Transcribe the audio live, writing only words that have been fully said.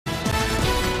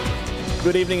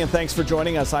Good evening and thanks for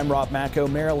joining us. I'm Rob Macco.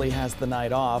 Merrily has the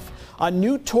night off. A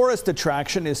new tourist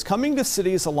attraction is coming to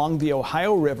cities along the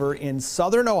Ohio River in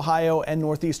southern Ohio and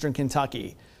northeastern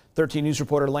Kentucky. 13 News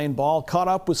reporter Lane Ball caught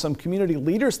up with some community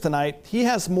leaders tonight. He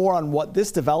has more on what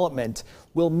this development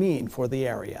will mean for the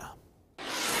area.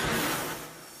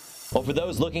 Well, for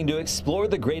those looking to explore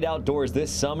the great outdoors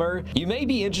this summer, you may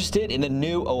be interested in the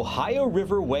new Ohio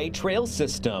River Way trail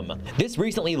system. This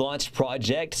recently launched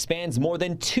project spans more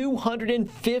than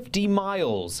 250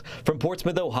 miles from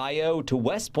Portsmouth, Ohio to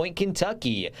West Point,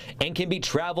 Kentucky, and can be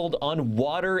traveled on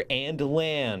water and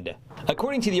land.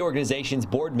 According to the organization's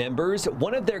board members,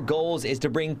 one of their goals is to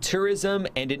bring tourism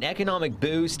and an economic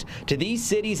boost to these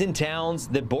cities and towns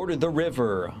that border the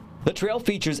river. The trail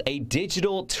features a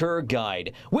digital tour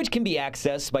guide, which can be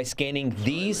accessed by scanning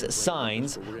these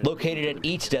signs located at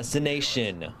each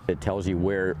destination. It tells you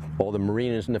where all the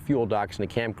marinas and the fuel docks and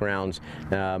the campgrounds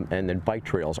and the bike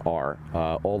trails are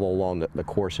all along the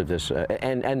course of this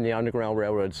and the Underground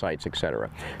Railroad sites,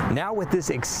 etc. Now with this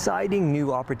exciting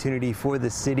new opportunity for the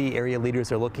city, area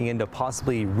leaders are looking into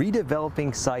possibly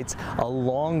redeveloping sites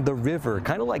along the river,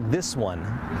 kind of like this one.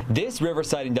 This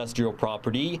riverside industrial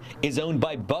property is owned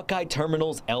by Buckeye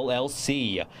Terminals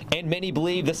LLC, and many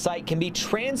believe the site can be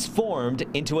transformed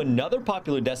into another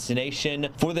popular destination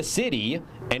for the city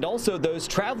and also those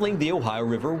traveling the Ohio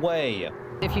River Way.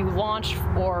 If you launch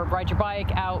or ride your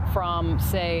bike out from,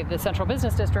 say, the Central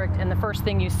Business District and the first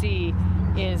thing you see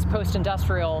is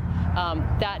post-industrial,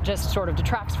 that just sort of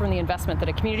detracts from the investment that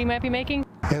a community might be making.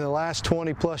 In the last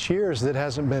 20 plus years, that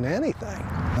hasn't been anything.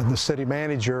 The city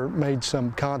manager made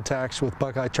some contacts with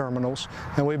Buckeye Terminals,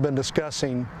 and we've been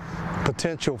discussing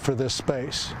potential for this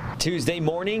space. Tuesday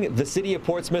morning, the city of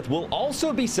Portsmouth will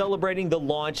also be celebrating the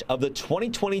launch of the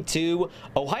 2022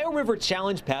 Ohio River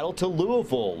Challenge Paddle to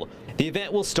Louisville. The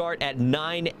event will start at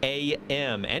 9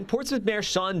 a.m. and Portsmouth Mayor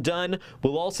Sean Dunn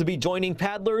will also be joining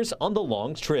paddlers on the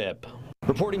long trip.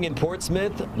 Reporting in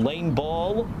Portsmouth, Lane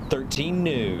Ball, 13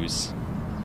 News.